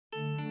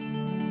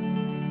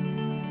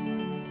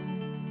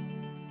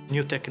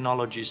New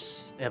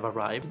technologies have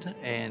arrived,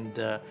 and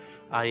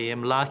I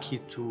am lucky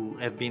to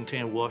have been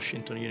trained at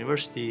Washington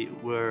University,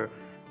 where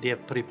they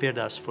have prepared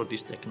us for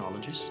these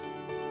technologies.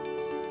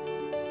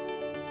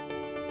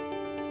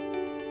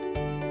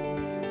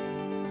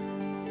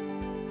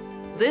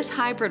 This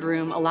hybrid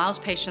room allows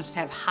patients to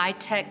have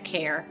high-tech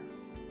care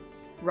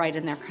right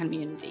in their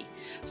community.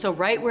 So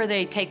right where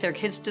they take their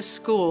kids to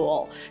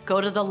school,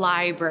 go to the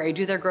library,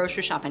 do their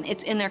grocery shopping,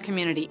 it's in their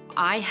community.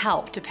 I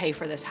help to pay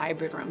for this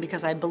hybrid room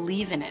because I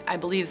believe in it. I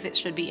believe it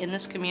should be in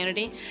this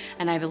community,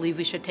 and I believe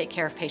we should take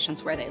care of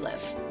patients where they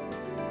live.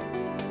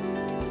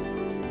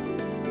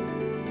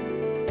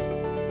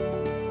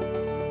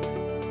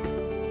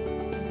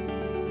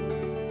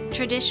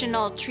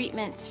 Traditional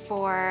treatments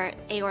for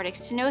aortic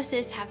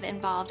stenosis have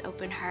involved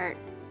open heart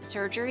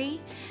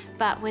surgery,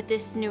 but with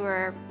this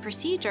newer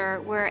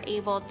procedure, we're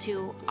able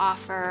to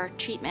offer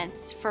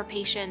treatments for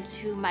patients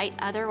who might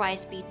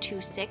otherwise be too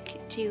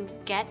sick to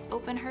get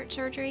open heart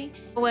surgery.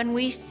 When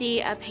we see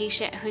a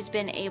patient who's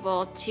been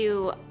able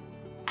to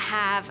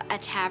have a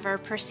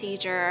TAVR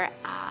procedure,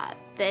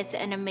 that's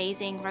an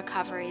amazing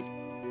recovery.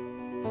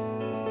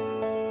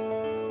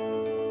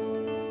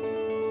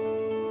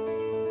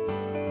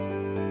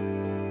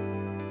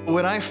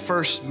 When I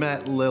first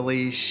met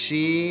Lily,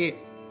 she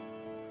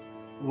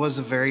was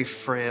a very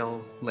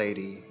frail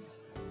lady,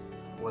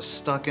 was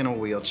stuck in a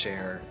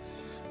wheelchair,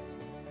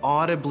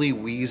 audibly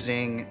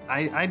wheezing.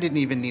 I didn't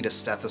even need a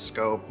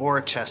stethoscope or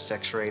a chest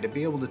x-ray to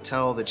be able to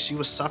tell that she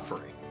was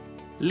suffering.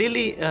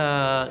 Lily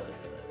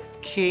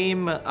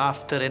came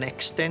after an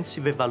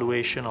extensive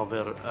evaluation of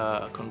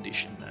her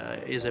condition.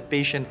 Is a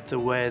patient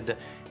who had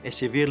a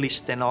severely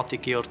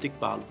stenotic aortic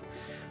valve,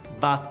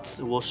 but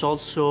was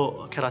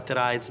also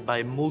characterized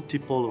by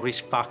multiple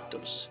risk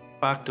factors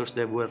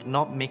that were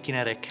not making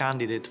her a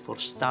candidate for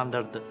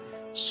standard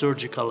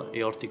surgical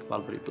aortic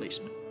valve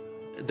replacement.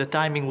 The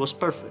timing was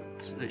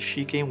perfect.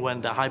 She came when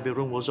the hybrid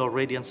room was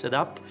already set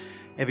up,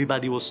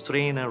 everybody was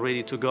trained and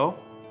ready to go,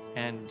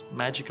 and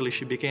magically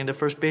she became the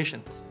first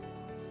patient.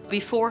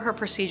 Before her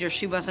procedure,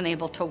 she wasn't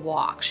able to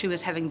walk. She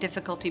was having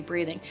difficulty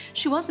breathing.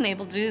 She wasn't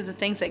able to do the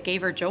things that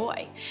gave her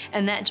joy.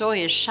 And that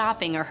joy is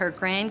shopping or her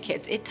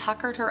grandkids. It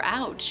tuckered her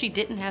out. She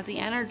didn't have the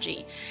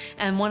energy.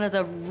 And one of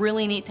the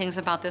really neat things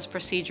about this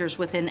procedure is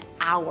within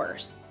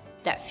hours,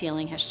 that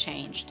feeling has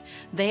changed.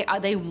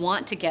 They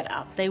want to get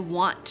up. They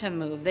want to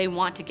move. They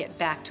want to get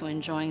back to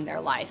enjoying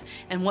their life.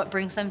 And what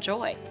brings them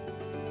joy?